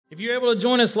If you were able to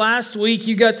join us last week,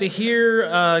 you got to hear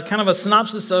kind of a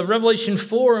synopsis of Revelation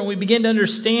 4, and we began to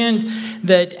understand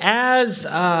that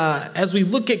as we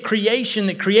look at creation,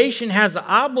 that creation has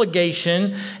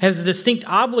a distinct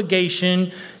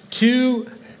obligation to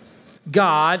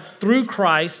God through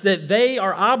Christ, that they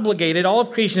are obligated, all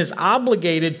of creation is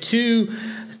obligated to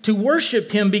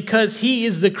worship Him because He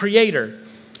is the Creator.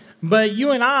 But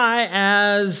you and I,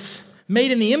 as made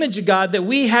in the image of God, that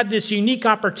we have this unique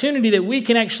opportunity that we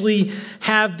can actually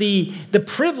have the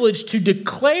privilege to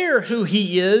declare who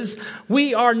He is.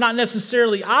 We are not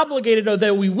necessarily obligated,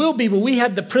 although we will be, but we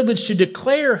have the privilege to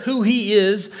declare who He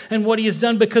is and what He has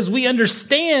done because we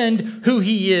understand who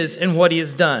He is and what He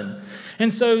has done.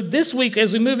 And so this week,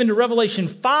 as we move into Revelation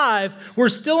 5, we're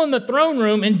still in the throne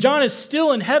room, and John is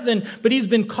still in heaven, but he's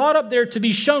been caught up there to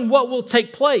be shown what will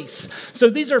take place.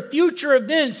 So these are future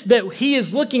events that he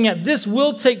is looking at. This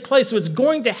will take place, so it's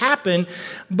going to happen.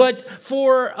 But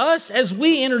for us, as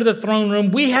we enter the throne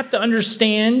room, we have to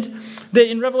understand that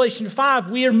in Revelation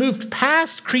 5, we are moved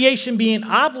past creation being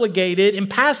obligated and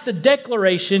past the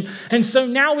declaration. And so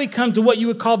now we come to what you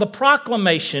would call the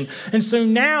proclamation. And so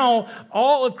now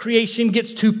all of creation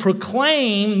gets to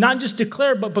proclaim, not just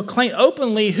declare, but proclaim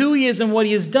openly who He is and what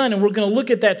He has done. And we're going to look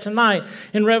at that tonight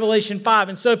in Revelation 5.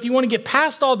 And so if you want to get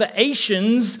past all the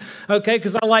Asians, okay,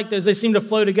 because I like those, they seem to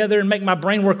flow together and make my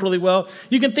brain work really well.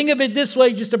 You can think of it this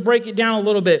way, just to break it down a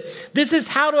little bit. This is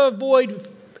how to avoid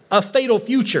a fatal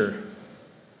future.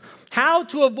 How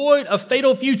to avoid a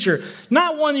fatal future.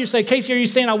 Not one you say, Casey, are you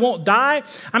saying I won't die?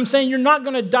 I'm saying you're not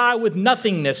going to die with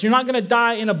nothingness. You're not going to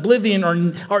die in oblivion or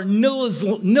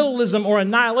nihilism or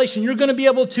annihilation. You're going to be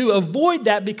able to avoid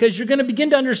that because you're going to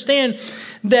begin to understand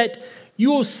that you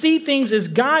will see things as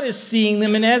God is seeing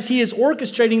them and as He is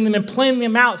orchestrating them and planning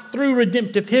them out through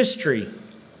redemptive history.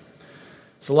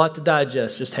 It's a lot to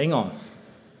digest. Just hang on.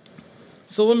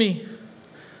 So let me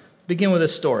begin with a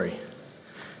story.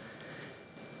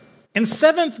 In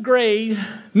 7th grade,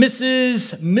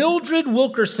 Mrs. Mildred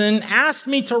Wilkerson asked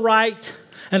me to write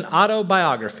an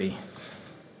autobiography.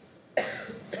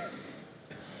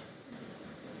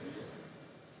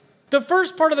 The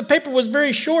first part of the paper was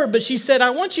very short, but she said, I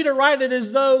want you to write it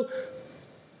as though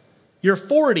you're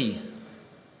 40.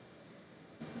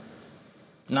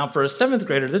 Now, for a 7th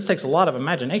grader, this takes a lot of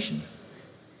imagination.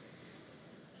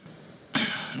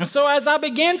 And so as I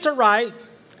began to write,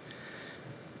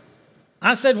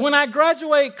 I said, when I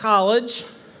graduate college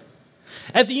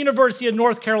at the University of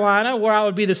North Carolina, where I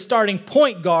would be the starting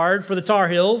point guard for the Tar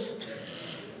Heels.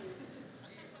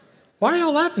 Why are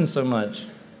y'all laughing so much?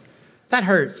 That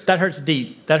hurts. That hurts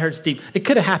deep. That hurts deep. It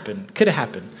could have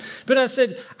happened. But I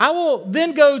said, I will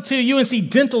then go to UNC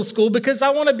Dental School because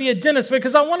I want to be a dentist,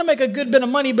 because I want to make a good bit of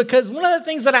money, because one of the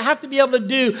things that I have to be able to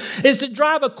do is to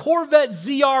drive a Corvette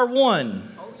ZR1.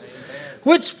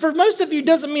 Which for most of you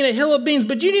doesn't mean a hill of beans,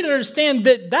 but you need to understand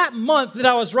that month that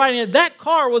I was riding it, that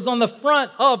car was on the front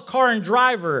of Car and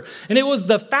Driver. And it was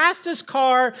the fastest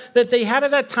car that they had at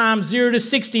that time, 0 to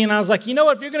 60. And I was like, you know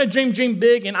what, if you're going to dream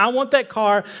big, and I want that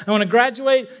car, I want to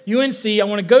graduate UNC, I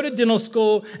want to go to dental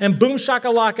school, and boom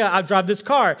shakalaka, I drive this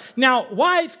car. Now,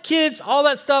 wife, kids, all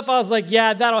that stuff, I was like,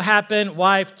 yeah, that'll happen.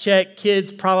 Wife, check.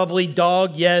 Kids, probably.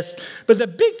 Dog, yes. But the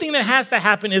big thing that has to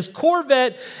happen is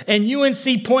Corvette and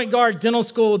UNC point guard dental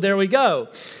school, there we go.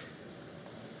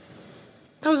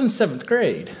 That was in 7th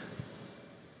grade.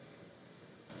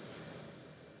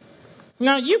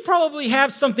 Now, you probably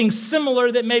have something similar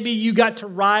that maybe you got to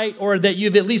write or that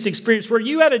you've at least experienced where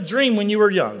you had a dream when you were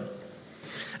young.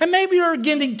 And maybe you're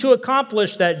getting to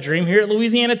accomplish that dream here at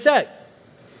Louisiana Tech.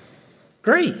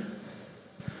 Great.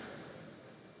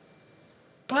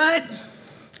 But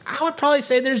I would probably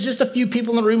say there's just a few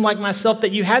people in the room like myself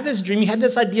that you had this dream, you had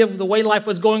this idea of the way life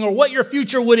was going or what your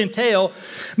future would entail.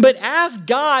 But as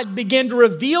God began to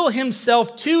reveal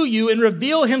Himself to you and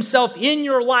reveal Himself in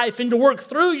your life and to work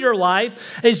through your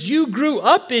life as you grew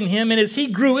up in Him and as He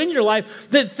grew in your life,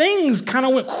 that things kind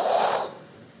of went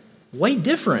way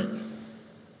different.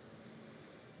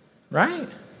 Right?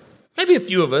 Maybe a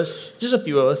few of us, just a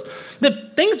few of us,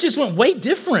 that things just went way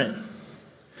different.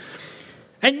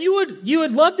 And you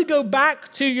would love to go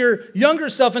back to your younger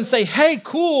self and say, hey,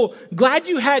 cool, glad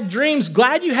you had dreams,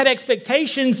 glad you had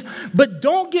expectations, but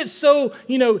don't get so,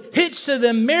 hitched to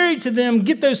them, married to them,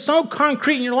 get those so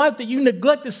concrete in your life that you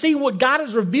neglect to see what God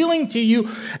is revealing to you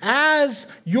as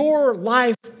your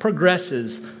life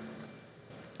progresses.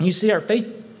 You see, our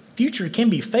future can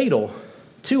be fatal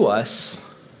to us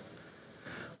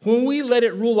when we let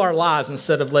it rule our lives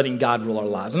instead of letting God rule our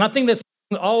lives. And I think that's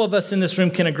something all of us in this room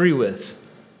can agree with.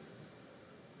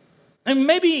 And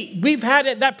maybe we've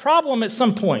had that problem at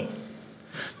some point.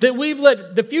 That we've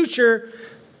let the future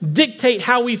dictate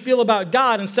how we feel about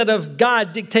God instead of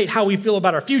God dictate how we feel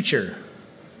about our future.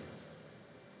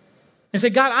 And say,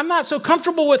 God, I'm not so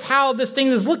comfortable with how this thing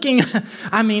is looking.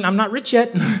 I mean, I'm not rich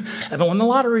yet. I haven't won the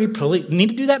lottery. Probably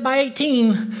need to do that by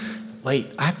 18.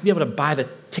 Wait, I have to be able to buy the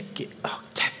ticket. Oh,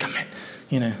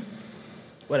 dadgummit.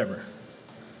 Whatever.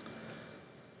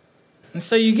 And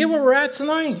so you get where we're at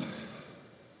tonight?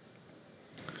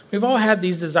 We've all had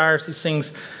these desires, these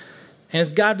things. And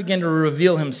as God began to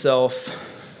reveal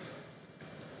himself,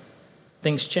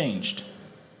 things changed.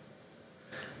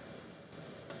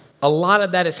 A lot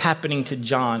of that is happening to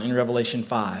John in Revelation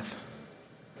 5.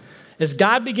 As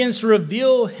God begins to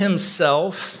reveal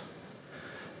himself,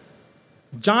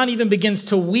 John even begins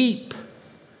to weep.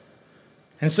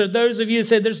 And so those of you who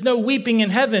say there's no weeping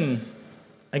in heaven,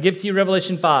 I give to you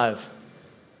Revelation 5.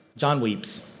 John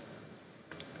weeps.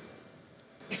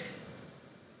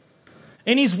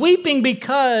 And he's weeping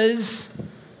because,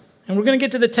 and we're going to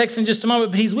get to the text in just a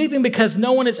moment, but he's weeping because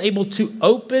no one is able to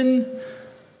open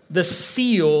the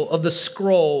seal of the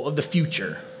scroll of the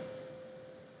future.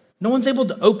 No one's able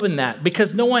to open that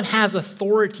because no one has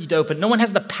authority to open it. No one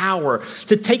has the power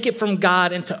to take it from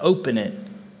God and to open it.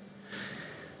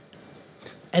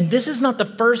 And this is not the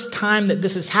first time that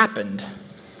this has happened.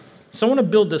 So I want to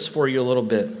build this for you a little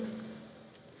bit.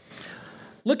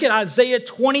 Look at Isaiah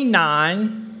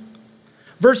 29,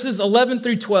 verses 11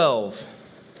 through 12.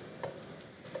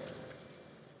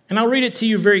 And I'll read it to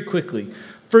you very quickly.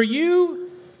 For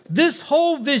you, this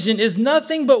whole vision is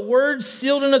nothing but words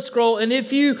sealed in a scroll. And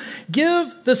if you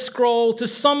give the scroll to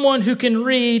someone who can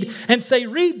read and say,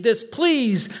 read this,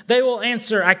 please, they will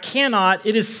answer, I cannot,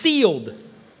 it is sealed.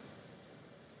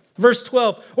 Verse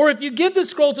 12, or if you give the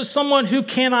scroll to someone who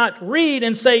cannot read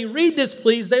and say, read this,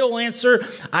 please, they will answer,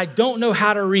 I don't know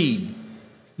how to read.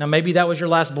 Now, maybe that was your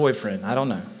last boyfriend. I don't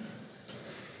know.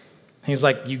 He's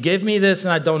like, you give me this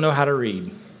and I don't know how to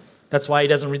read. That's why he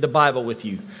doesn't read the Bible with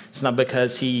you. It's not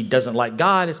because he doesn't like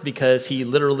God. It's because he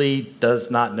literally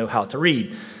does not know how to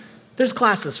read. There's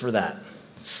classes for that.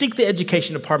 Seek the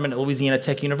education department at Louisiana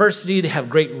Tech University. They have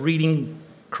great reading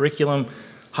curriculum.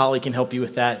 Holly can help you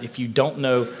with that if you don't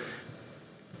know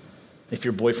if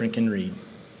your boyfriend can read.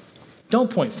 Don't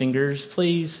point fingers,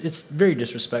 please. It's very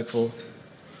disrespectful.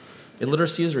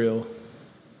 Illiteracy is real.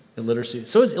 Illiteracy.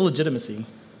 So is illegitimacy.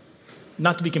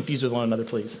 Not to be confused with one another,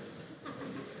 please.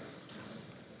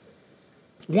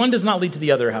 One does not lead to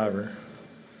the other, however.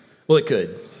 Well, it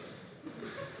could.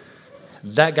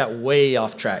 That got way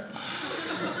off track.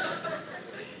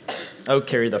 Oh,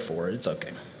 carry the forward. It's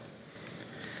okay.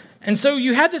 And so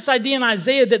you had this idea in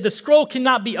Isaiah that the scroll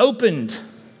cannot be opened.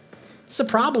 It's a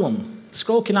problem. The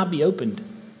scroll cannot be opened.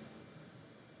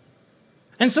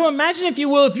 And so imagine, if you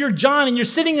will, if you're John and you're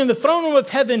sitting in the throne room of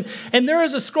heaven and there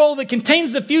is a scroll that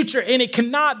contains the future and it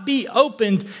cannot be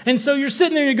opened. And so you're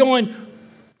sitting there and you're going,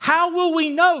 how will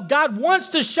we know? God wants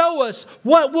to show us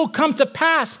what will come to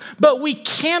pass, but we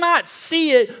cannot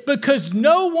see it because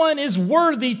no one is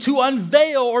worthy to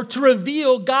unveil or to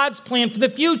reveal God's plan for the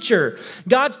future,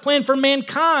 God's plan for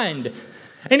mankind.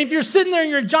 And if you're sitting there and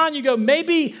you're John, you go,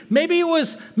 maybe it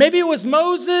was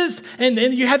Moses and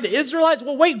you had the Israelites.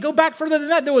 Well, wait, go back further than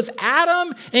that. There was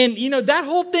Adam, and that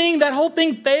whole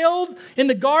thing failed in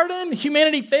the garden.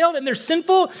 Humanity failed and they're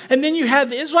sinful. And then you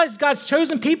have the Israelites, God's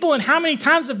chosen people, and how many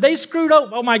times have they screwed up?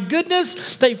 Oh my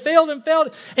goodness, they failed and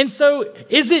failed. And so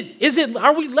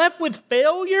are we left with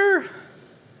failure?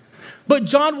 But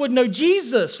John would know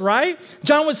Jesus, right?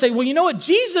 John would say, well, you know what?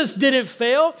 Jesus didn't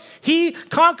fail. He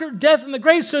conquered death and the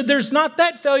grave, so there's not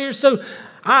that failure. So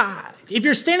if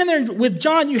you're standing there with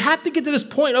John, you have to get to this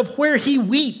point of where he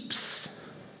weeps.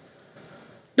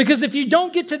 Because if you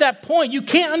don't get to that point, you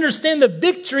can't understand the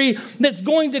victory that's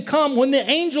going to come when the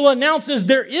angel announces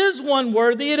there is one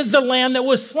worthy. It is the Lamb that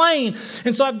was slain.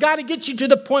 And so I've got to get you to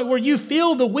the point where you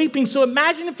feel the weeping. So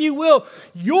imagine, if you will,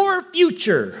 your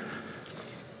future,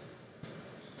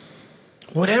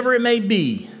 whatever it may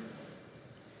be,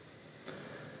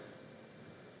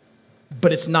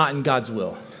 but it's not in God's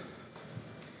will.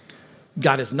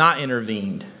 God has not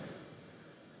intervened.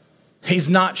 He's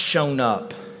not shown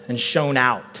up and shown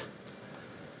out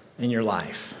in your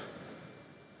life.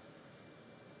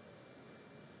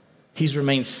 He's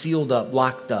remained sealed up,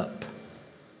 locked up,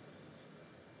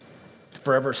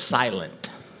 forever silent,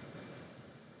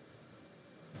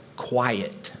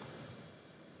 quiet.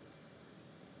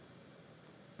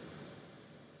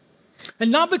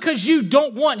 And not because you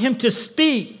don't want him to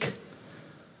speak,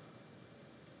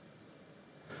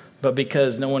 but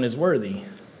because no one is worthy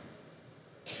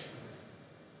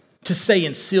to say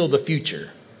and seal the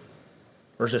future,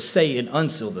 or to say and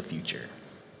unseal the future.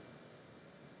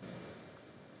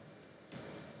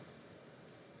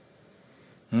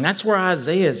 And that's where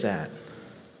Isaiah is at.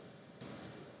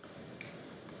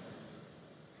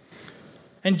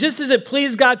 And just as it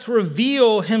pleased God to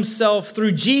reveal himself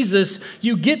through Jesus,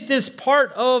 you get this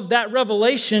part of that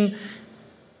revelation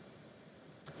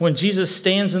when Jesus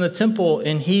stands in the temple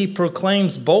and he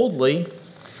proclaims boldly,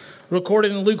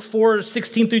 recorded in Luke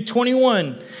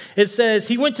 4:16-21. It says,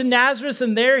 he went to Nazareth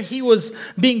and there he was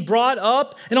being brought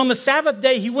up. And on the Sabbath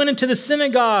day, he went into the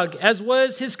synagogue as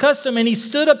was his custom. And he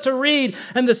stood up to read.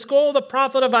 And the scroll of the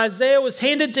prophet of Isaiah was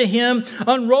handed to him.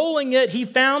 Unrolling it, he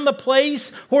found the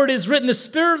place where it is written, the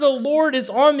Spirit of the Lord is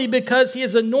on me because he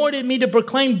has anointed me to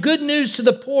proclaim good news to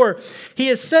the poor. He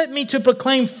has sent me to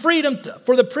proclaim freedom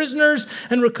for the prisoners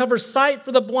and recover sight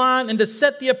for the blind and to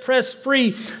set the oppressed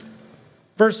free.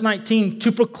 Verse 19,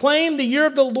 to proclaim the year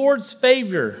of the Lord's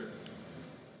favor.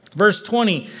 Verse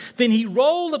 20, then he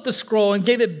rolled up the scroll and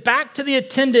gave it back to the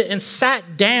attendant and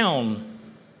sat down.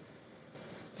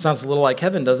 Sounds a little like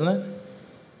heaven, doesn't it?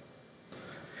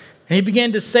 And he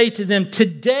began to say to them,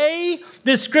 today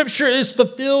this scripture is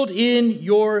fulfilled in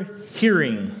your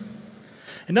hearing.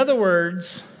 In other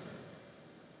words,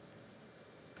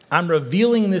 I'm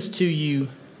revealing this to you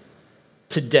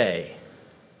today.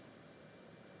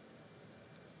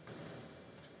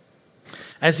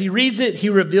 As he reads it, he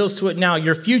reveals to it now,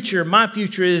 your future, my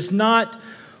future, is not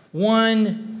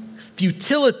one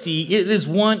futility. It is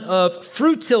one of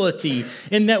fruitility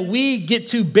in that we get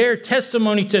to bear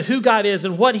testimony to who God is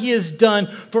and what he has done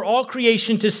for all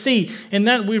creation to see. And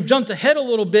then we've jumped ahead a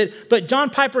little bit, but John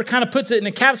Piper kind of puts it in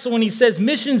a capsule when he says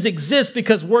missions exist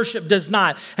because worship does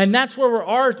not. And that's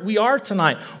where we are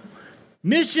tonight.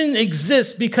 Mission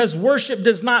exists because worship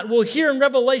does not. Well, here in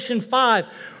Revelation 5,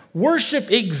 worship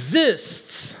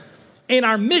exists, and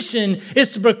our mission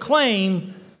is to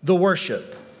proclaim the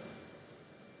worship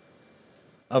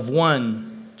of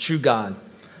one true God,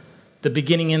 the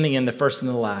beginning and the end, the first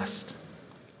and the last.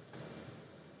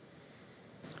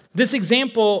 This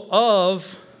example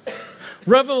of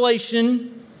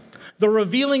revelation, the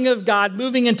revealing of God,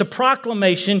 moving into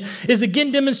proclamation, is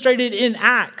again demonstrated in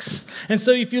Acts. And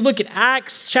so if you look at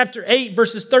Acts chapter 8,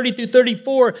 verses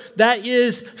 30-34, that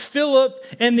is Philip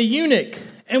and the eunuch.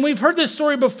 And we've heard this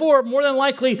story before, more than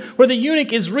likely, where the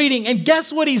eunuch is reading. And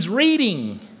guess what he's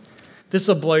reading? This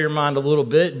will blow your mind a little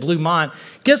bit, blew mine.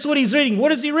 Guess what he's reading?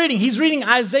 What is he reading? He's reading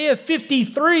Isaiah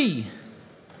 53.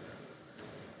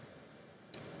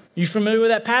 You familiar with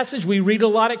that passage? We read a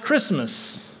lot at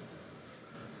Christmas.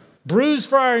 Bruised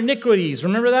for our iniquities.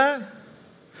 Remember that?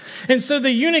 And so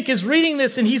the eunuch is reading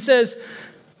this and he says,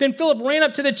 then Philip ran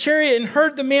up to the chariot and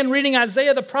heard the man reading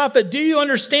Isaiah the prophet. Do you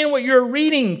understand what you're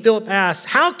reading? Philip asked.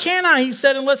 How can I? He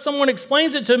said, unless someone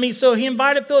explains it to me. So he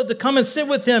invited Philip to come and sit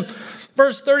with him.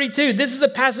 Verse 32, this is the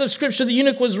passage of scripture the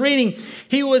eunuch was reading.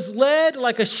 He was led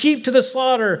like a sheep to the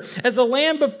slaughter. As a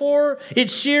lamb before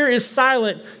its shear is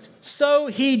silent, so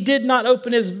he did not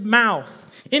open his mouth.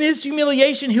 In his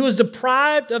humiliation, he was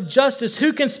deprived of justice.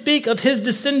 Who can speak of his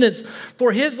descendants?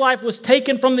 For his life was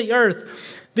taken from the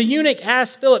earth. The eunuch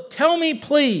asked Philip, tell me,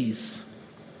 please,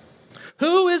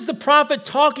 who is the prophet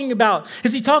talking about?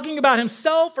 Is he talking about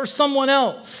himself or someone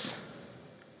else?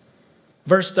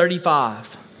 Verse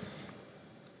 35.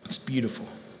 It's beautiful.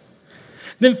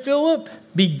 Then Philip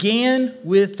began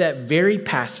with that very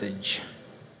passage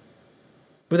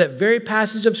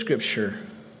of scripture,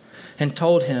 and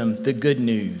told him the good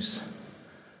news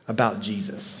about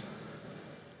Jesus.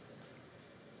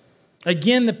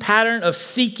 Again, the pattern of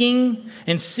seeking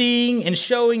and seeing and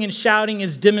showing and shouting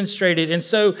is demonstrated. And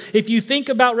so if you think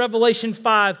about Revelation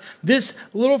 5, this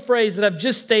little phrase that I've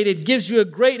just stated gives you a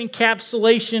great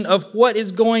encapsulation of what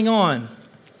is going on.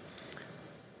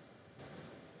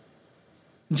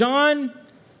 John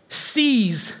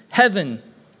sees heaven,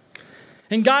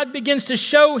 and God begins to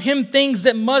show him things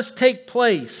that must take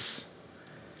place.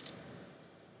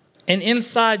 And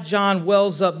inside John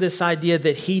wells up this idea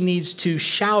that he needs to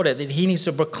shout it, that he needs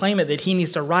to proclaim it, that he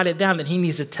needs to write it down, that he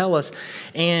needs to tell us.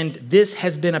 And this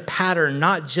has been a pattern,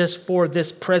 not just for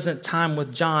this present time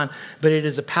with John, but it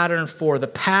is a pattern for the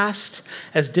past,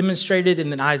 as demonstrated in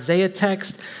the Isaiah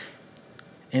text,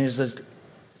 and it is a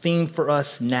theme for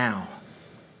us now.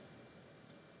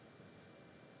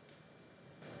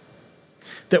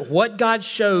 That what God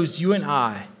shows you and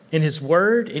I in his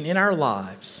word and in our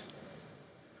lives,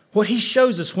 what he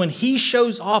shows us when he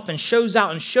shows off and shows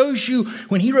out and shows you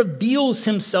when he reveals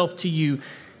himself to you,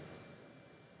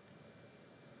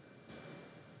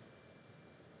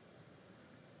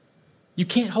 you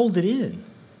can't hold it in.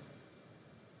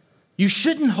 You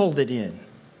shouldn't hold it in.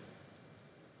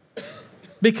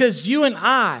 Because you and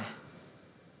I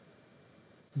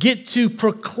get to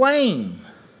proclaim,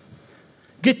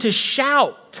 get to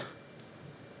shout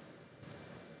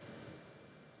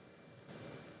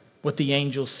what the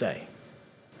angels say.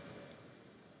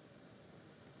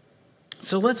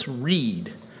 So let's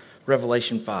read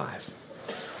Revelation 5.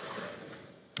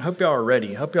 I hope y'all are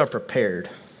ready. I hope y'all are prepared.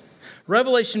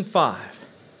 Revelation 5.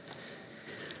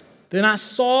 Then I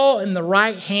saw in the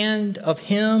right hand of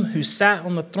him who sat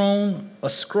on the throne a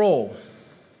scroll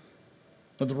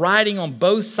with writing on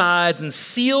both sides and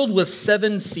sealed with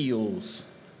 7 seals.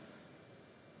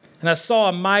 And I saw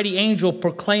a mighty angel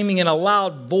proclaiming in a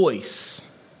loud voice,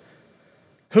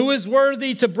 "Who is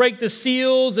worthy to break the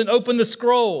seals and open the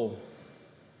scroll?"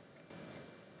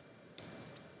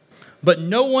 But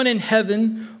no one in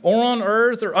heaven or on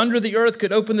earth or under the earth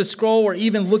could open the scroll or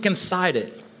even look inside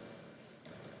it.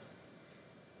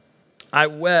 I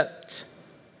wept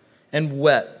and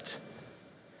wept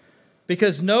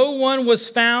because no one was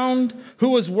found who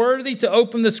was worthy to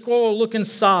open the scroll or look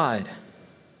inside.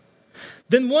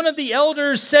 Then one of the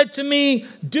elders said to me,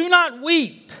 "Do not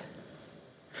weep.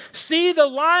 See, the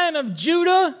Lion of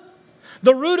Judah,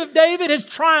 the Root of David, has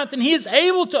triumphed, and he is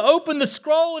able to open the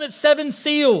scroll and its 7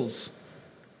 seals."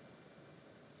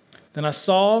 Then I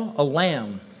saw a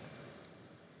lamb,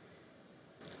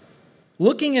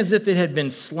 looking as if it had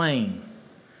been slain,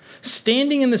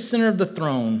 standing in the center of the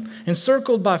throne,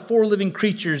 encircled by 4 living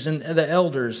creatures and the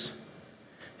elders.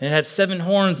 And it had 7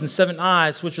 horns and 7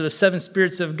 eyes, which are the 7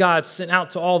 spirits of God sent out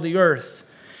to all the earth.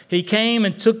 He came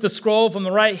and took the scroll from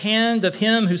the right hand of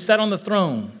him who sat on the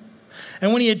throne.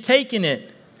 And when he had taken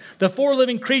it, the 4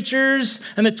 living creatures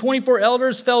and the 24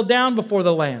 elders fell down before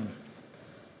the Lamb.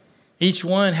 Each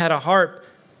one had a harp,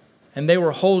 and they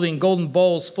were holding golden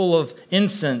bowls full of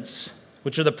incense,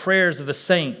 which are the prayers of the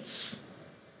saints.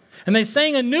 And they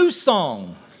sang a new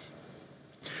song.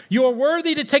 "You are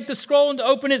worthy to take the scroll and to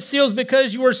open its seals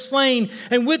because you were slain.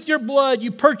 And with your blood you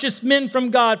purchased men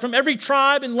from God, from every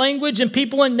tribe and language and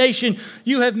people and nation.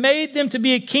 You have made them to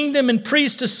be a kingdom and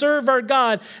priests to serve our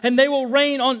God, and they will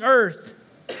reign on earth."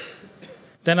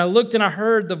 Then I looked and I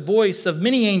heard the voice of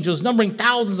many angels, numbering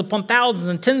thousands upon thousands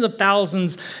and tens of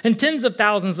thousands and tens of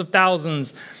thousands of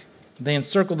thousands. They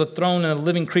encircled the throne and the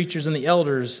living creatures and the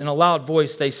elders. In a loud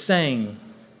voice they sang,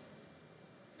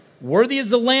 "Worthy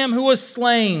is the Lamb who was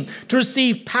slain to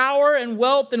receive power and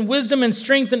wealth and wisdom and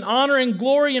strength and honor and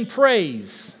glory and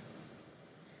praise."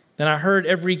 Then I heard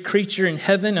every creature in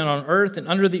heaven and on earth and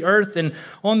under the earth and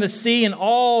on the sea and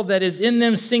all that is in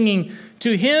them singing,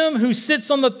 "To him who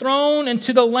sits on the throne and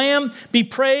to the Lamb be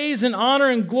praise and honor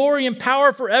and glory and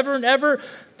power forever and ever."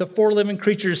 The 4 living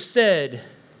creatures said,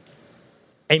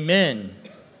 "Amen."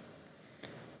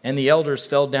 And the elders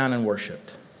fell down and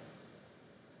worshiped.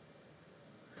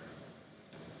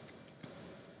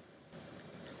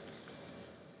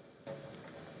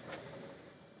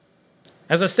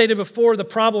 As I stated before, the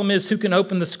problem is who can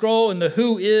open the scroll, and the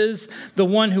who is the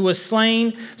one who was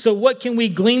slain. So what can we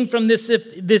glean from this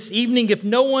evening? If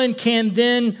no one can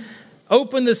then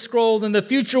open the scroll, then the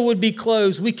future would be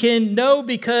closed. We can know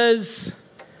the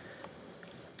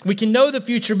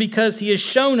future because he has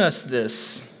shown us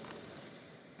this.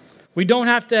 We don't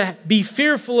have to be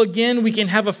fearful again. We can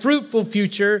have a fruitful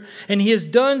future, and he has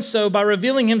done so by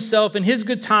revealing himself in his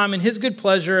good time and his good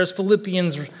pleasure, as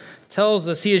Philippians tells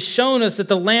us. He has shown us that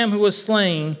the Lamb who was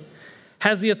slain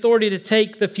has the authority to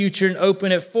take the future and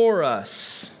open it for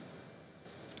us.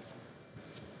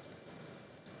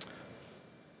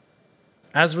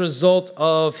 As a result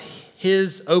of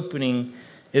his opening,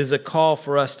 it is a call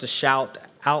for us to shout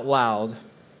out loud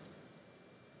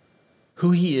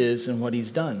who he is and what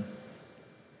he's done.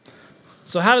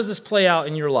 So how does this play out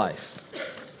in your life?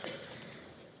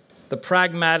 The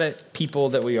pragmatic people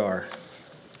that we are.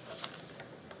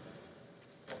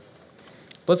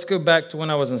 Let's go back to when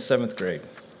I was in 7th grade.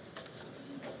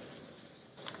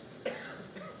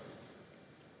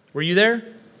 Were you there?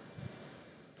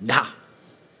 Nah,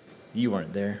 you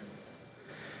weren't there.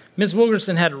 Miss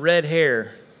Wilkerson had red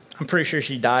hair. I'm pretty sure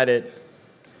she dyed it.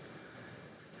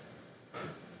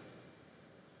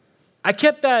 I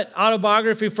kept that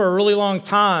autobiography for a really long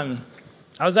time.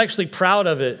 I was actually proud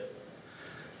of it.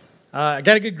 I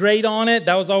got a good grade on it.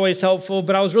 That was always helpful.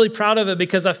 But I was really proud of it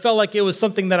because I felt like it was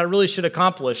something that I really should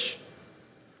accomplish.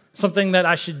 Something that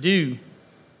I should do.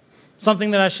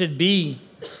 Something that I should be.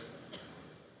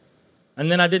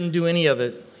 And then I didn't do any of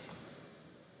it.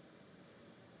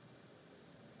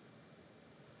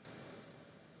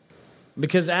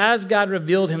 Because as God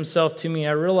revealed himself to me,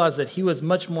 I realized that he was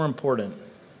much more important.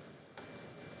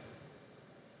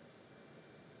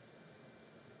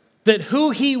 That who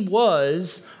he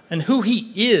was and who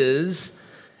he is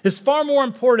far more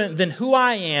important than who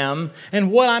I am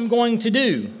and what I'm going to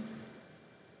do.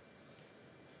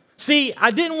 See,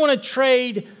 I didn't want to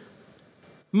trade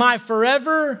my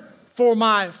forever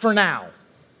for now.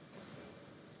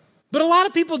 But a lot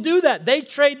of people do that. They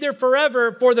trade their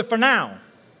forever for the for now.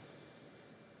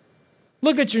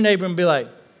 Look at your neighbor and be like,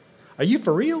 are you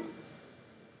for real?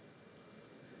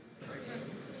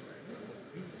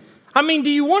 I mean, do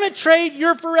you want to trade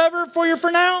your forever for your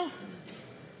for now?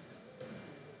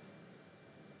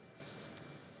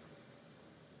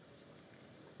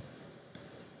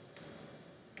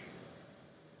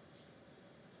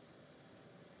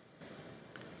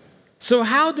 So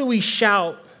how do we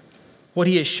shout what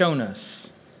he has shown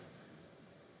us?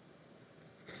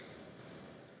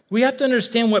 We have to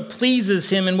understand what pleases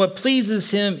him, and what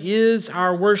pleases him is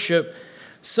our worship.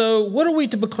 So what are we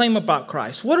to proclaim about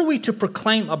Christ? What are we to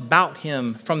proclaim about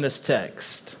him from this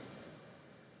text?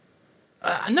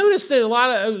 I noticed that a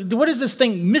lot of, what is this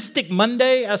thing, Mystic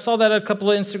Monday? I saw that a couple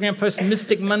of Instagram posts,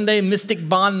 Mystic Monday, Mystic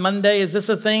Bond Monday. Is this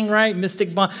a thing, right?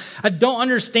 Mystic Bond. I don't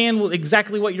understand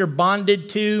exactly what you're bonded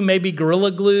to, maybe Gorilla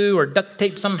Glue or duct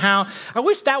tape somehow. I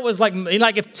wish that was like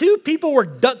if two people were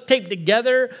duct taped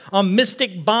together on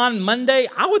Mystic Bond Monday,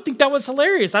 I would think that was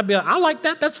hilarious. I'd be like, I like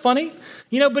that, that's funny.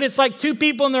 But it's like two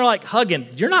people and they're like hugging.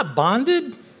 You're not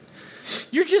bonded.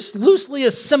 You're just loosely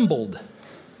assembled.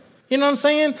 You know what I'm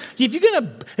saying? If you're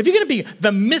gonna be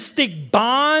the mystic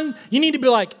bond, you need to be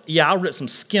like, yeah, I'll rip some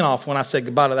skin off when I say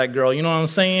goodbye to that girl. You know what I'm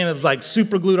saying? It's like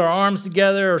super glued our arms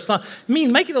together or something. I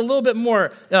mean, make it a little bit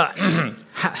more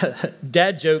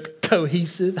dad joke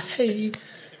cohesive. Hey,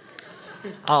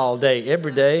 all day,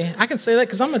 every day. I can say that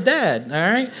because I'm a dad. All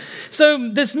right. So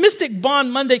this Mystic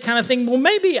Bond Monday kind of thing. Well,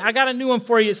 maybe I got a new one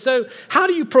for you. So how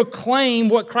do you proclaim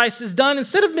what Christ has done?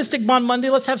 Instead of Mystic Bond Monday,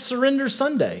 let's have Surrender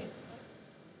Sunday.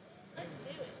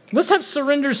 Let's have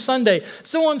Surrender Sunday.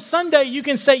 So on Sunday, you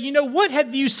can say, what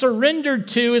have you surrendered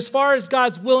to as far as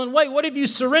God's will and way? What have you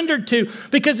surrendered to?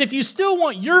 Because if you still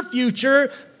want your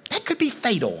future, that could be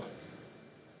fatal.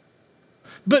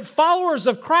 But followers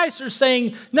of Christ are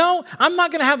saying, no, I'm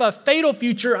not going to have a fatal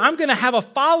future. I'm going to have a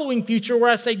following future where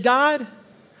I say, God,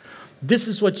 this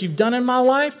is what you've done in my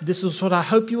life. This is what I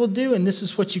hope you will do. And this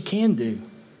is what you can do.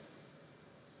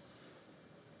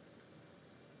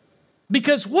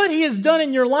 Because what he has done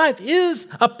in your life is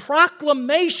a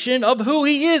proclamation of who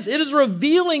he is. It is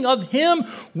revealing of him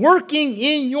working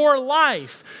in your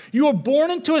life. You were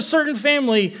born into a certain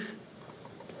family.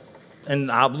 And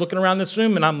I'm looking around this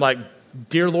room and I'm like,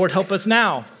 dear Lord, help us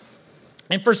now.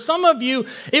 And for some of you,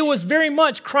 it was very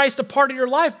much Christ a part of your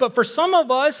life. But for some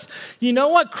of us, you know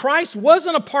what? Christ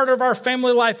wasn't a part of our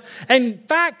family life. In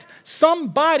fact,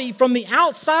 somebody from the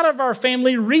outside of our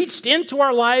family reached into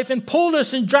our life and pulled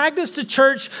us and dragged us to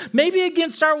church, maybe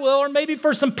against our will or maybe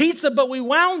for some pizza. But we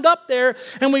wound up there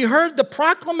and we heard the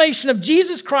proclamation of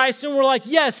Jesus Christ. And we're like,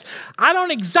 yes, I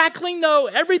don't exactly know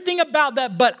everything about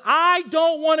that, but I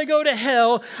don't want to go to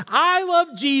hell. I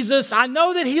love Jesus. I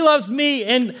know that he loves me.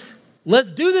 And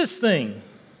let's do this thing.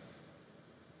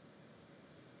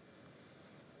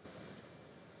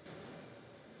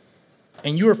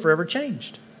 And you are forever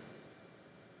changed.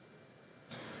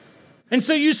 And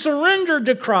so you surrendered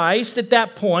to Christ at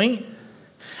that point.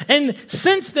 And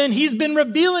since then, he's been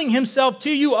revealing himself to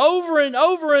you over and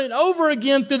over and over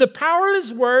again through the power of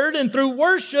his word and through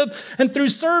worship and through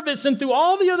service and through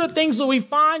all the other things that we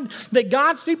find that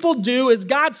God's people do as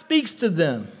God speaks to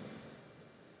them.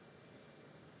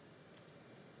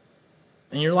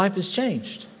 And your life has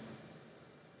changed.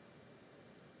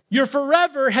 Your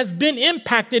forever has been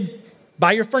impacted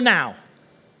by your for now.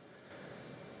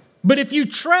 But if you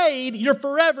trade your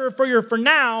forever for your for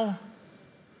now,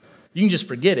 you can just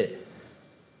forget it.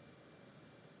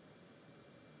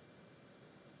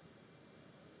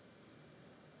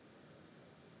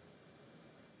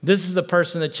 This is the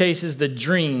person that chases the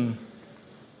dream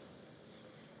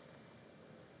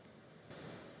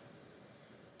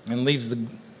and leaves the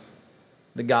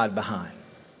God behind.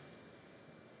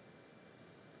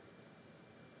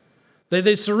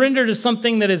 They surrender to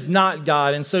something that is not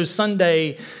God. And so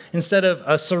Sunday, instead of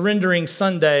a surrendering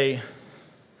Sunday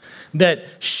that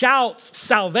shouts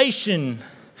salvation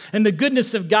and the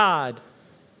goodness of God,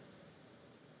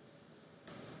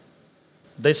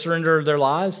 they surrender their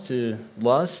lives to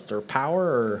lust or power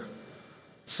or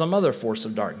some other force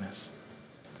of darkness.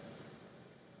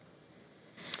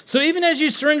 So even as you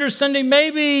surrender Sunday,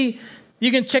 maybe you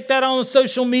can check that on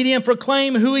social media and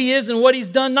proclaim who he is and what he's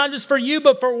done, not just for you,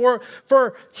 but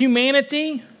for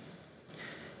humanity.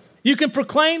 You can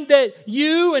proclaim that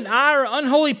you and I are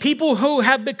unholy people who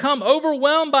have become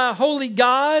overwhelmed by a holy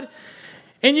God.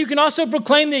 And you can also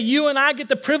proclaim that you and I get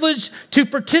the privilege to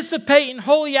participate in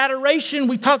holy adoration.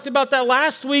 We talked about that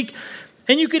last week.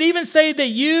 And you could even say that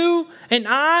you and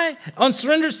I, on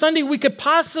Surrender Sunday, we could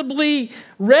possibly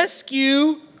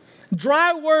rescue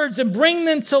dry words and bring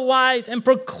them to life and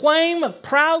proclaim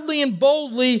proudly and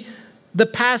boldly the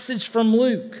passage from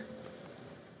Luke.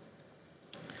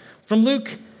 From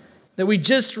Luke that we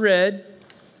just read,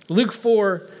 Luke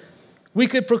 4, we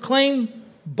could proclaim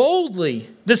boldly,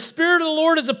 the Spirit of the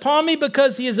Lord is upon me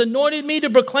because he has anointed me to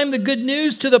proclaim the good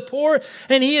news to the poor,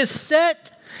 and he has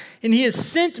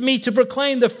sent me to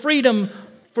proclaim the freedom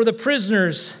for the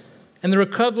prisoners and the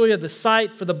recovery of the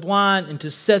sight for the blind and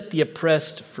to set the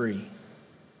oppressed free.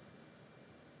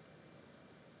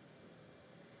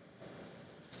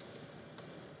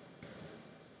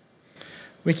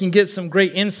 We can get some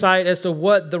great insight as to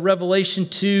what the Revelation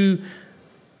 2,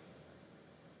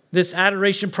 this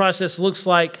adoration process looks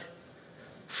like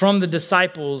from the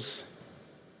disciples.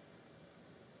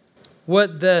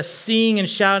 What the singing and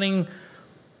shouting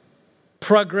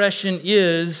progression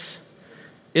is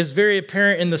very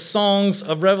apparent in the songs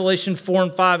of Revelation 4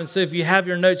 and 5. And so if you have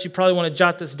your notes, you probably want to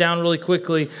jot this down really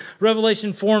quickly.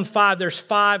 Revelation 4 and 5, there's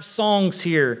 5 songs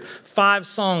here. 5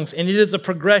 songs, and it is a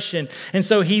progression. And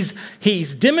so he's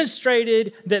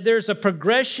demonstrated that there's a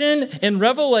progression in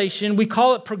Revelation. We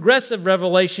call it progressive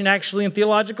revelation, actually, in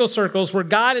theological circles, where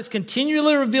God is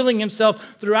continually revealing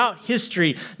himself throughout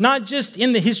history, not just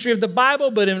in the history of the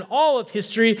Bible, but in all of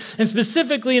history, and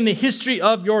specifically in the history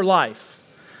of your life.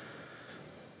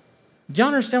 Do y'all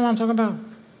understand what I'm talking about?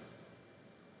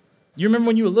 You remember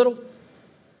when you were little?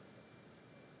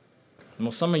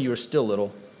 Well, some of you are still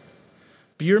little.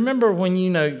 But you remember when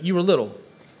you were little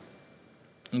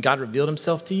and God revealed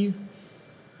himself to you?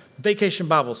 Vacation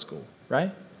Bible School,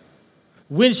 right?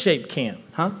 Windshape camp,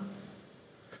 huh?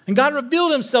 And God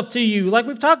revealed himself to you like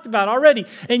we've talked about already.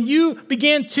 And you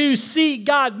began to see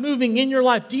God moving in your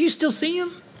life. Do you still see him?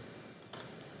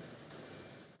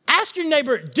 Ask your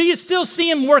neighbor, do you still see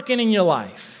him working in your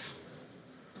life?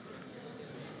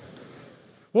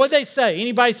 What'd they say?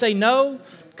 Anybody say no?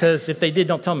 Because if they did,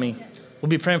 don't tell me. We'll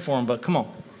be praying for them, but come on.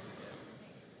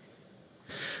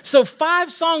 So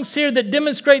 5 songs here that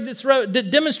demonstrate this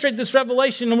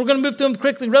revelation, and we're going to move through them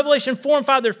quickly. Revelation 4 and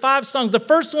 5, there are 5 songs. The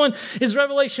first one is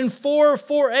Revelation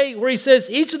 4:8, where he says,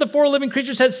 each of the 4 living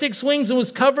creatures had 6 wings and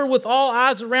was covered with all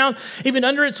eyes around, even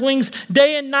under its wings.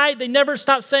 Day and night, they never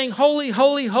stopped saying, holy,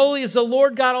 holy, holy is the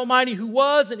Lord God Almighty, who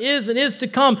was and is to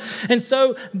come. And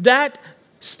so that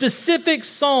specific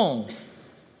song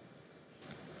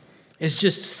is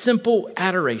just simple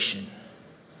adoration.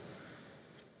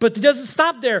 But it doesn't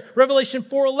stop there. Revelation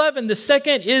 4:11, the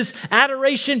second is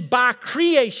adoration by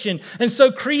creation. And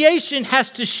so creation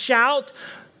has to shout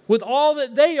with all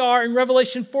that they are in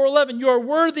Revelation 4:11. You are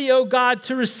worthy, O God,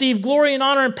 to receive glory and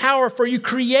honor and power, for you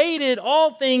created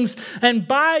all things, and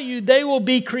by you they will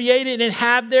be created and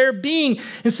have their being.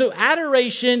 And so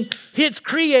adoration hits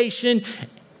creation,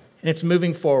 and it's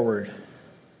moving forward.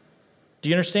 Do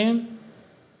you understand?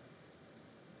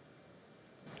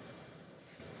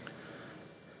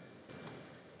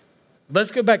 Let's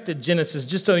go back to Genesis,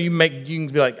 just so you can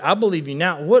be like, I believe you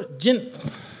now. Front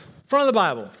of the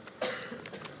Bible.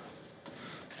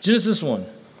 Genesis 1.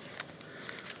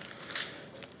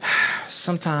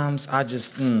 Sometimes I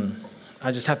just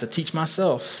have to teach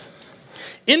myself.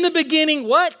 In the beginning,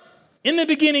 what? In the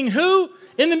beginning, who?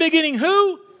 In the beginning,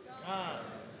 who? God.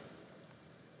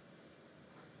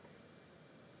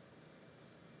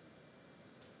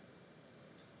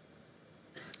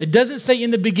 It doesn't say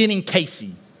in the beginning,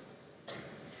 Casey.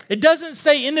 It doesn't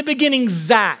say in the beginning,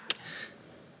 Zach.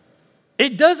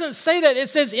 It doesn't say that. It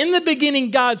says in the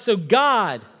beginning, God. So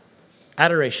God,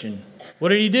 adoration. What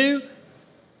did he do?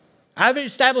 I haven't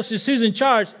established who's in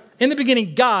charge. In the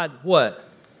beginning, God, what?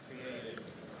 Created.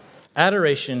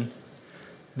 Adoration,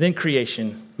 then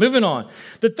creation. Moving on.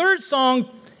 The third song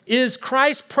is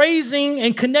Christ praising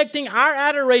and connecting our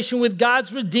adoration with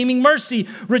God's redeeming mercy.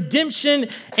 Redemption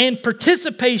and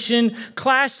participation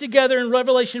clash together in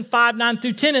Revelation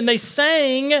 5:9-10.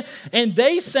 And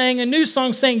they sang a new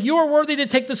song saying, you are worthy to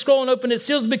take the scroll and open its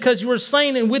seals because you were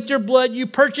slain, and with your blood you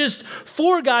purchased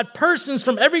for God persons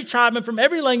from every tribe and from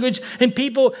every language and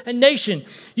people and nation.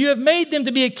 You have made them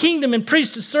to be a kingdom and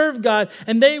priests to serve God,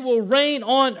 and they will reign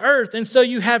on earth. And so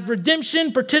you have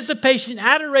redemption, participation,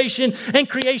 adoration, and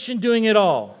creation doing it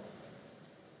all.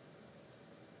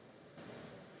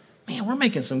 Man, we're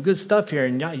making some good stuff here,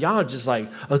 and y'all are just like,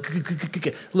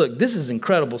 look, this is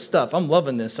incredible stuff. I'm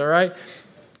loving this, all right?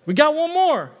 We got one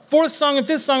more. 4th song and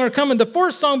 5th song are coming. The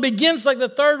 4th song begins like the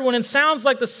 3rd one and sounds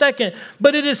like the 2nd,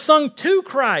 but it is sung to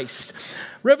Christ.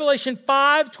 Revelation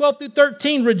 5, 12 through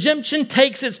 13, redemption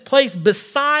takes its place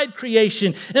beside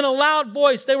creation. In a loud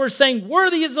voice, they were saying,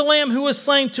 "Worthy is the Lamb who was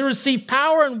slain to receive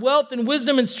power and wealth and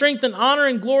wisdom and strength and honor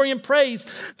and glory and praise."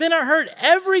 Then I heard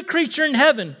every creature in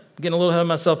heaven, getting a little ahead of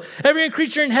myself, every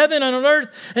creature in heaven and on earth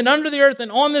and under the earth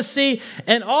and on the sea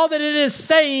and all that it is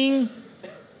saying.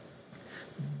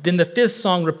 Then the fifth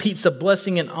song repeats the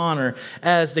blessing and honor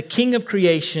as the King of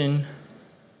creation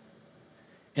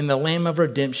and the Lamb of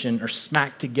redemption are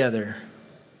smacked together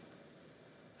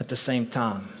at the same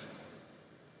time.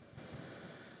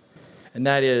 And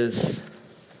that is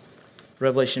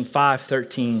Revelation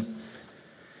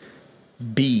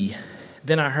 5:13b.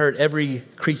 Then I heard every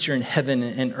creature in heaven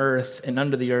and earth and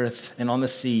under the earth and on the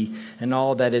sea and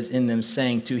all that is in them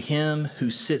saying, "To him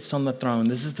who sits on the throne,"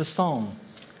 this is the song,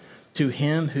 "to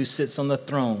him who sits on the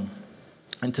throne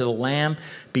and to the Lamb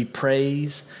be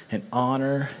praise and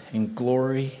honor and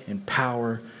glory and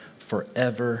power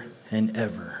forever and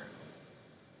ever."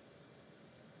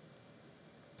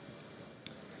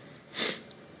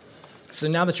 So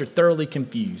now that you're thoroughly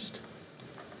confused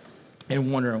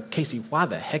and wondering, "Casey, why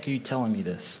the heck are you telling me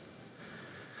this?"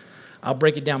 I'll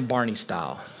break it down Barney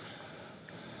style.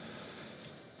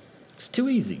 It's too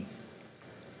easy.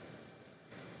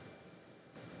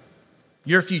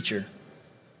 Your future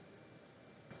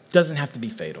doesn't have to be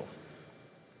fatal.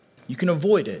 You can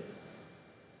avoid it.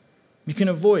 You can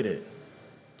avoid it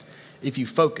if you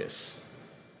focus.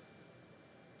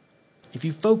 If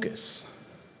you focus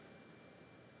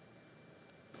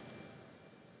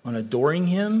on adoring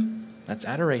him, that's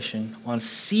adoration. On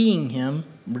seeing him,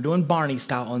 we're doing Barney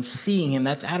style, on seeing him,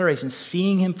 that's adoration.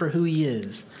 Seeing him for who he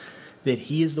is, that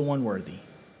he is the one worthy,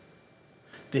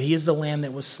 that he is the Lamb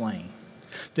that was slain,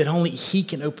 that only he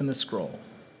can open the scroll,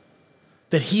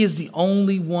 that he is the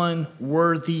only one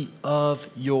worthy of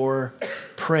your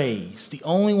praise, the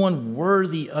only one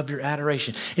worthy of your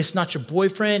adoration. It's not your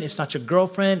boyfriend, it's not your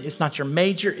girlfriend, it's not your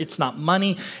major, it's not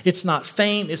money, it's not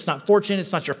fame, it's not fortune,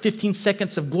 it's not your 15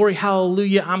 seconds of glory,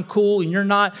 hallelujah, I'm cool and you're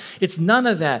not. It's none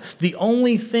of that. The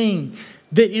only thing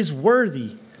that is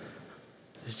worthy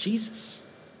is Jesus.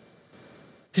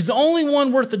 He's the only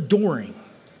one worth adoring.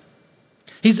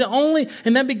 He's the only,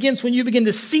 and that begins when you begin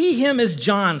to see him as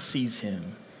John sees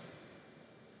him.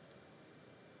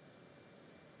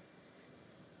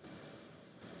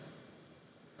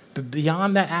 But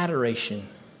beyond that adoration,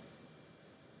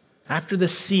 after the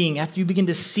seeing, after you begin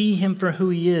to see him for who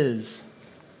he is,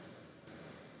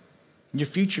 your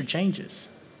future changes.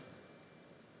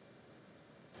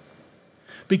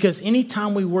 Because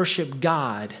anytime we worship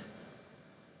God,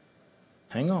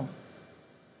 hang on,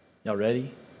 y'all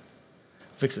ready?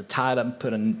 Fix it, tie it up and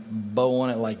put a bow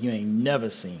on it like you ain't never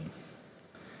seen.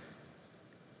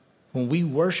 When we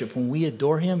worship, when we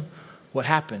adore him, what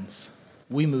happens?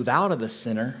 We move out of the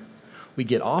center. We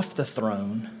get off the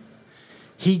throne.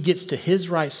 He gets to his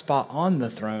right spot on the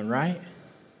throne, right?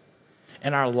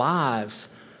 And our lives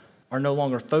are no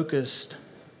longer focused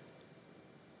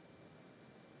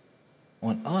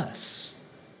on us,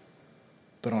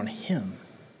 but on him.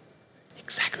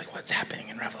 Exactly what's happening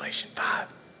in Revelation 5.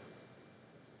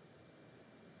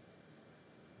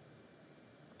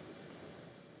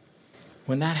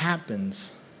 When that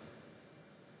happens,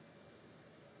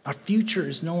 our future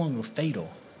is no longer fatal.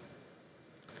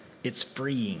 It's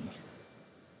freeing.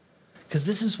 Because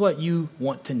this is what you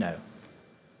want to know.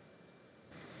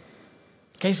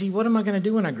 Casey, what am I going to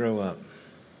do when I grow up?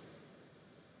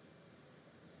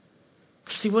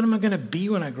 Casey, what am I going to be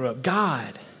when I grow up?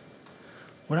 God,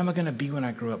 what am I going to be when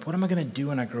I grow up? What am I going to do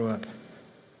when I grow up?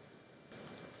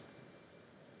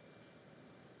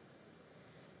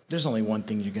 There's only one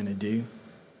thing you're going to do.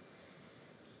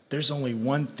 There's only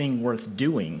one thing worth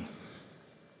doing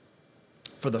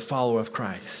for the follower of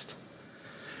Christ.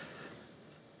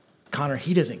 Connor,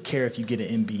 he doesn't care if you get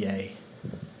an MBA.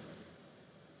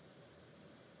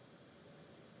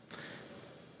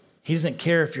 He doesn't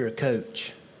care if you're a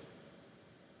coach.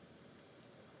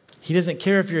 He doesn't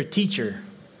care if you're a teacher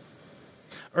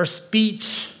or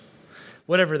speech,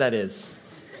 whatever that is.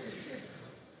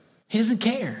 He doesn't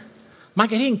care.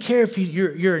 Micah, he didn't care if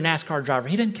you're a NASCAR driver.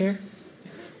 He doesn't care.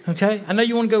 Okay? I know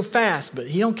you want to go fast, but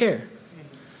he don't care.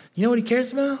 You know what he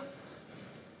cares about?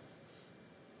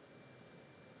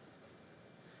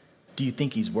 Do you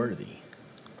think he's worthy?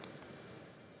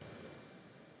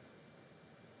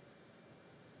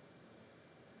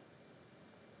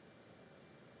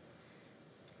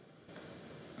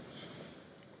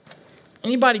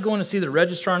 Anybody going to see the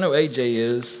registrar? I know AJ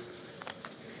is.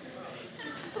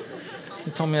 He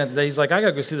told me that today. He's like, I got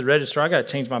to go see the registrar. I got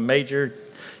to change my major,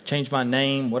 change my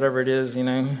name, whatever it is, you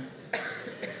know.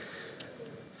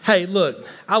 Hey, look,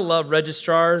 I love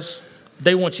registrars.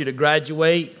 They want you to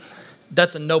graduate.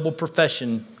 That's a noble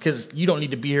profession because you don't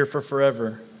need to be here for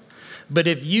forever. But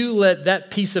if you let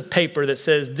that piece of paper that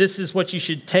says this is what you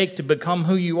should take to become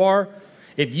who you are,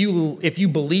 if you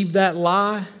believe that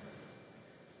lie,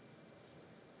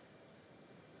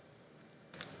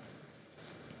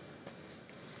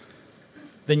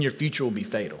 then your future will be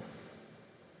fatal.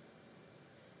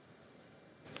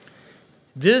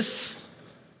 This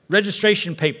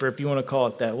registration paper, if you want to call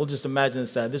it that, we'll just imagine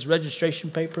it's that. This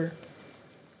registration paper,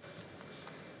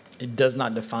 it does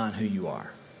not define who you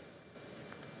are.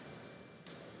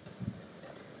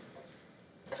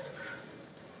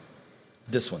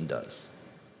 This one does.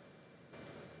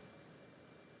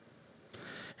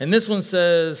 And this one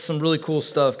says some really cool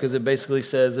stuff because it basically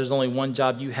says there's only one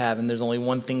job you have and there's only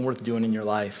one thing worth doing in your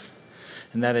life,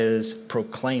 and that is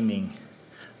proclaiming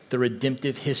the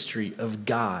redemptive history of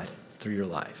God through your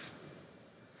life.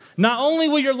 Not only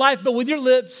with your life, but with your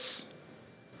lips.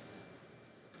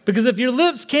 Because if your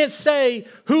lips can't say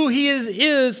who he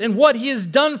is and what he has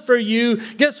done for you,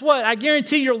 guess what? I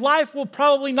guarantee your life will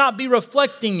probably not be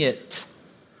reflecting it.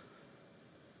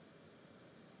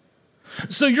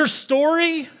 So your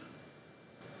story,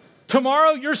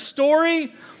 tomorrow, your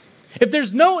story, if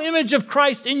there's no image of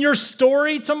Christ in your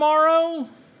story tomorrow,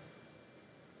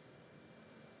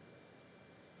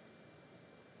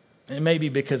 it may be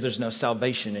because there's no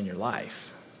salvation in your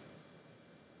life.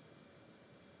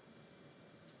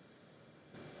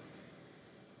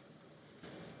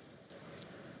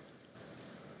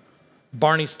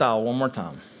 Barney style, one more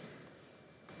time.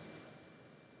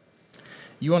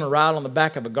 You want to ride on the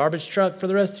back of a garbage truck for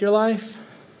the rest of your life?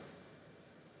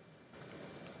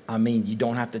 I mean, you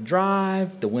don't have to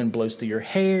drive. The wind blows through your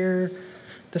hair.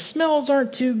 The smells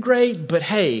aren't too great, but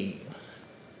hey,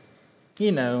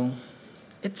 you know,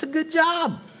 it's a good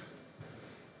job.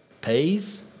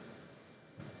 Pays.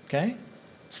 Okay?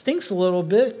 Stinks a little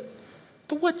bit,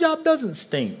 but what job doesn't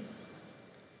stink?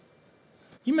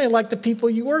 You may like the people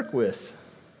you work with.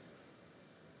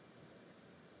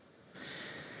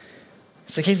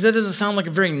 It's like, hey, that doesn't sound like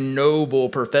a very noble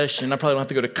profession. I probably don't have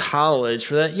to go to college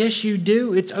for that. Yes, you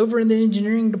do. It's over in the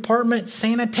engineering department,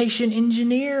 sanitation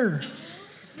engineer.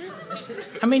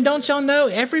 I mean, don't y'all know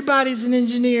everybody's an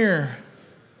engineer?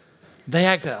 They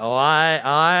act,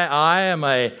 I'm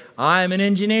an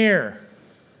engineer.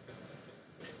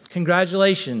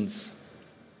 Congratulations.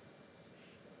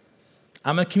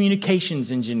 I'm a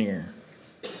communications engineer.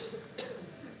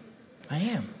 I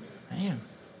am.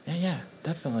 Yeah,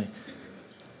 definitely.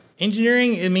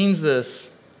 Engineering, it means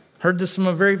this. Heard this from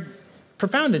a very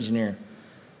profound engineer.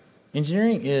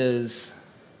 Engineering is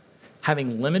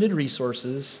having limited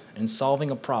resources and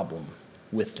solving a problem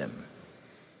with them.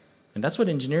 And that's what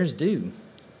engineers do.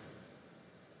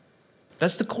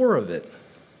 That's the core of it.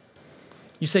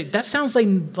 You say, that sounds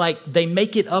like they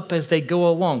make it up as they go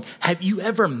along. Have you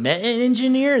ever met an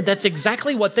engineer? That's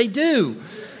exactly what they do.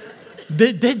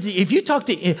 If you talk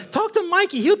to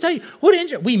Mikey, he'll tell you,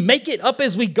 we make it up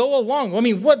as we go along. I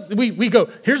mean, we go,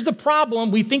 here's the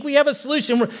problem. We think we have a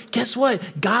solution. Guess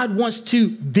what? God wants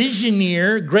to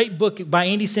visioneer, great book by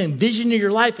Andy Stanley, visioneer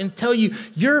your life and tell you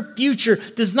your future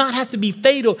does not have to be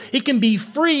fatal. It can be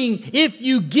freeing if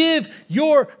you give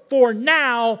your for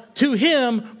now to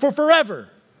him for forever.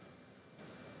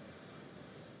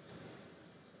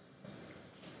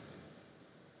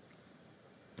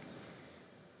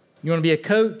 You want to be a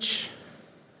coach?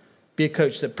 Be a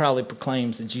coach that proudly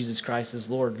proclaims that Jesus Christ is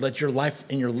Lord. Let your life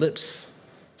and your lips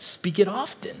speak it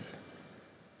often.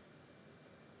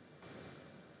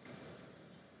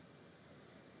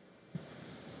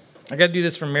 I got to do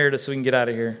this for Meredith so we can get out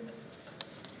of here.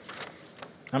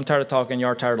 I'm tired of talking. You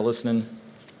are tired of listening.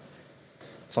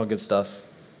 It's all good stuff.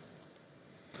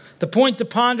 The point to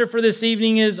ponder for this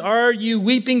evening is, are you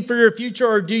weeping for your future,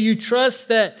 or do you trust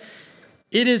that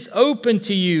it is open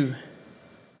to you,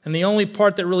 and the only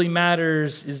part that really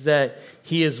matters is that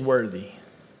he is worthy?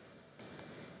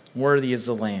 Worthy is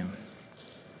the Lamb.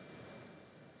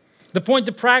 The point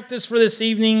to practice for this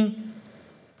evening,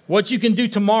 what you can do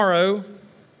tomorrow,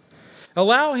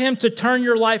 allow him to turn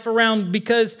your life around,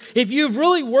 because if you've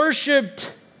really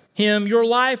worshiped him, your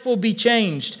life will be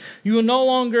changed. You will no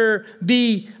longer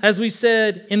be, as we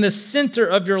said, in the center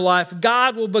of your life.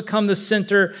 God will become the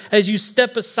center as you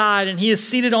step aside and he is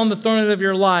seated on the throne of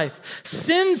your life.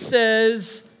 Sin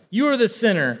says you are the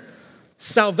sinner.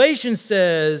 Salvation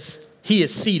says he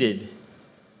is seated.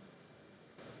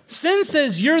 Sin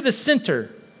says you're the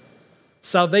center.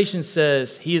 Salvation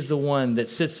says he is the one that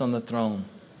sits on the throne.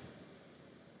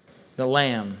 The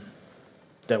Lamb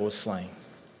that was slain.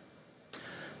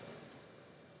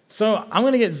 So I'm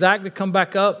going to get Zach to come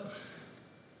back up.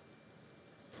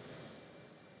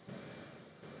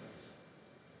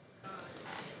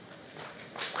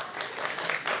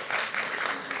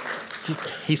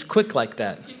 He's quick like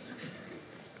that.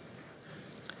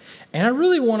 And I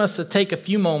really want us to take a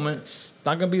few moments,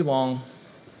 not going to be long.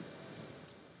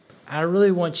 I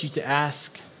really want you to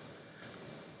ask,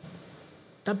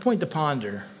 at that point to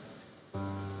ponder,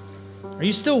 are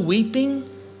you still weeping?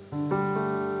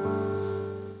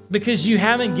 Because you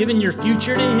haven't given your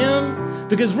future to Him?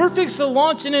 Because we're fixing to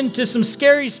launching into some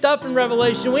scary stuff in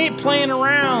Revelation. We ain't playing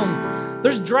around.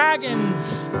 There's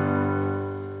dragons.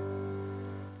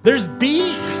 There's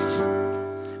beasts.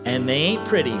 And they ain't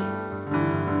pretty.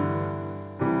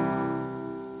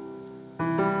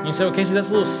 You say, okay, so that's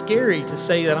a little scary to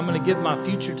say that I'm going to give my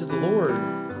future to the Lord.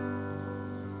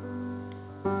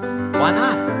 Why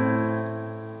not?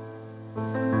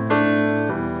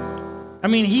 I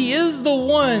mean, He is the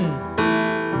one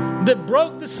that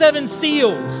broke the 7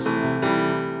 seals.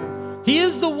 He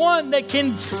is the one that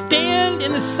can stand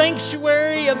in the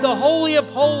sanctuary of the Holy of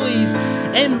Holies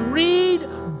and read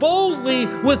boldly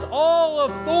with all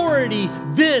authority,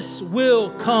 this will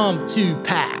come to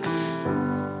pass.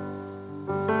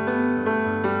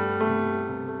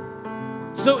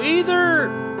 So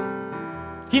either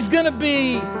He's going to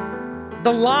be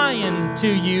the lion to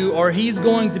you or He's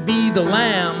going to be the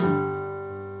lamb.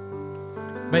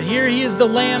 But here He is the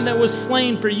lamb that was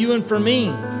slain for you and for me.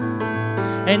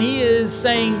 And He is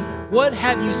saying, what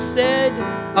have you said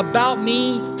about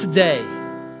me today?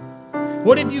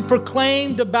 What have you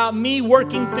proclaimed about me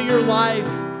working through your life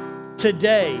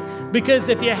today? Because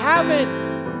if you haven't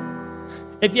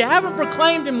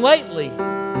proclaimed Him lately,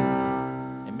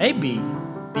 it may be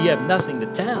that you have nothing to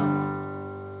tell.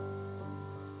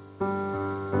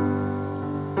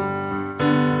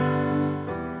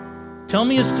 Tell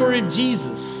me a story of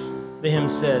Jesus, the hymn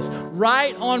says.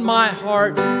 Write on my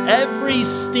heart every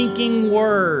stinking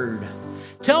word.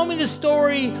 Tell me the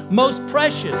story most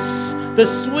precious, the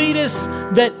sweetest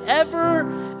that ever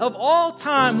of all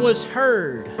time was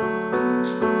heard.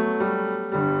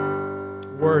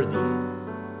 Worthy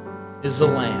is the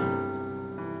Lamb.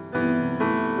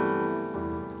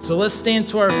 So let's stand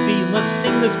to our feet and let's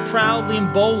sing this proudly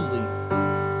and boldly.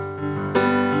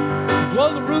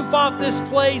 Blow the roof off this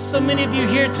place, so many of you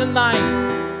here tonight.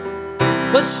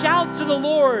 Let's shout to the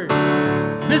Lord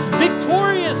this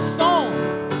victorious song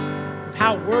of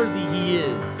how worthy He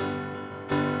is.